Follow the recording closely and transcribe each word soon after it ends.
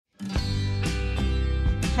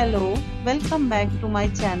Hello, welcome back to my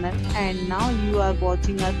channel, and now you are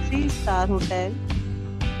watching a 3-star hotel.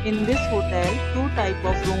 In this hotel, two type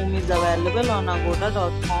of room is available on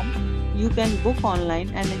agoda.com. You can book online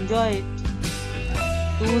and enjoy it.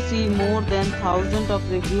 To see more than thousands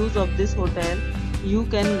of reviews of this hotel, you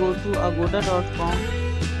can go to agoda.com.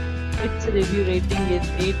 Its review rating is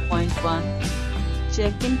 8.1.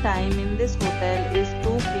 Check-in time in this hotel is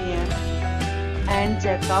 2 p.m. and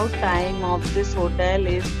checkout time of this hotel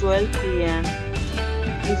is 12 p.m.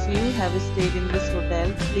 If you have stayed in this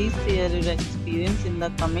hotel, please share your experience in the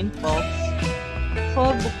comment box. For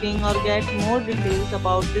booking or get more details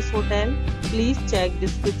about this hotel, please check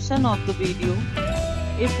description of the video.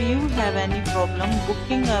 If you have any problem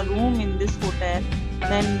booking a room in this hotel,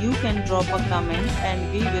 then you can drop a comment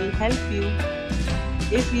and we will help you.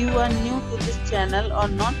 If you are new to this channel or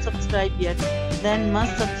not subscribed yet, then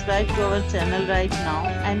must subscribe to our channel right now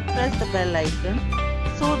and press the bell icon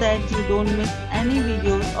so that you don't miss any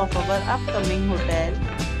videos of our upcoming hotel.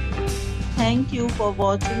 Thank you for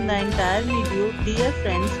watching the entire video. Dear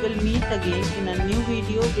friends, we'll meet again in a new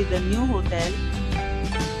video with a new hotel.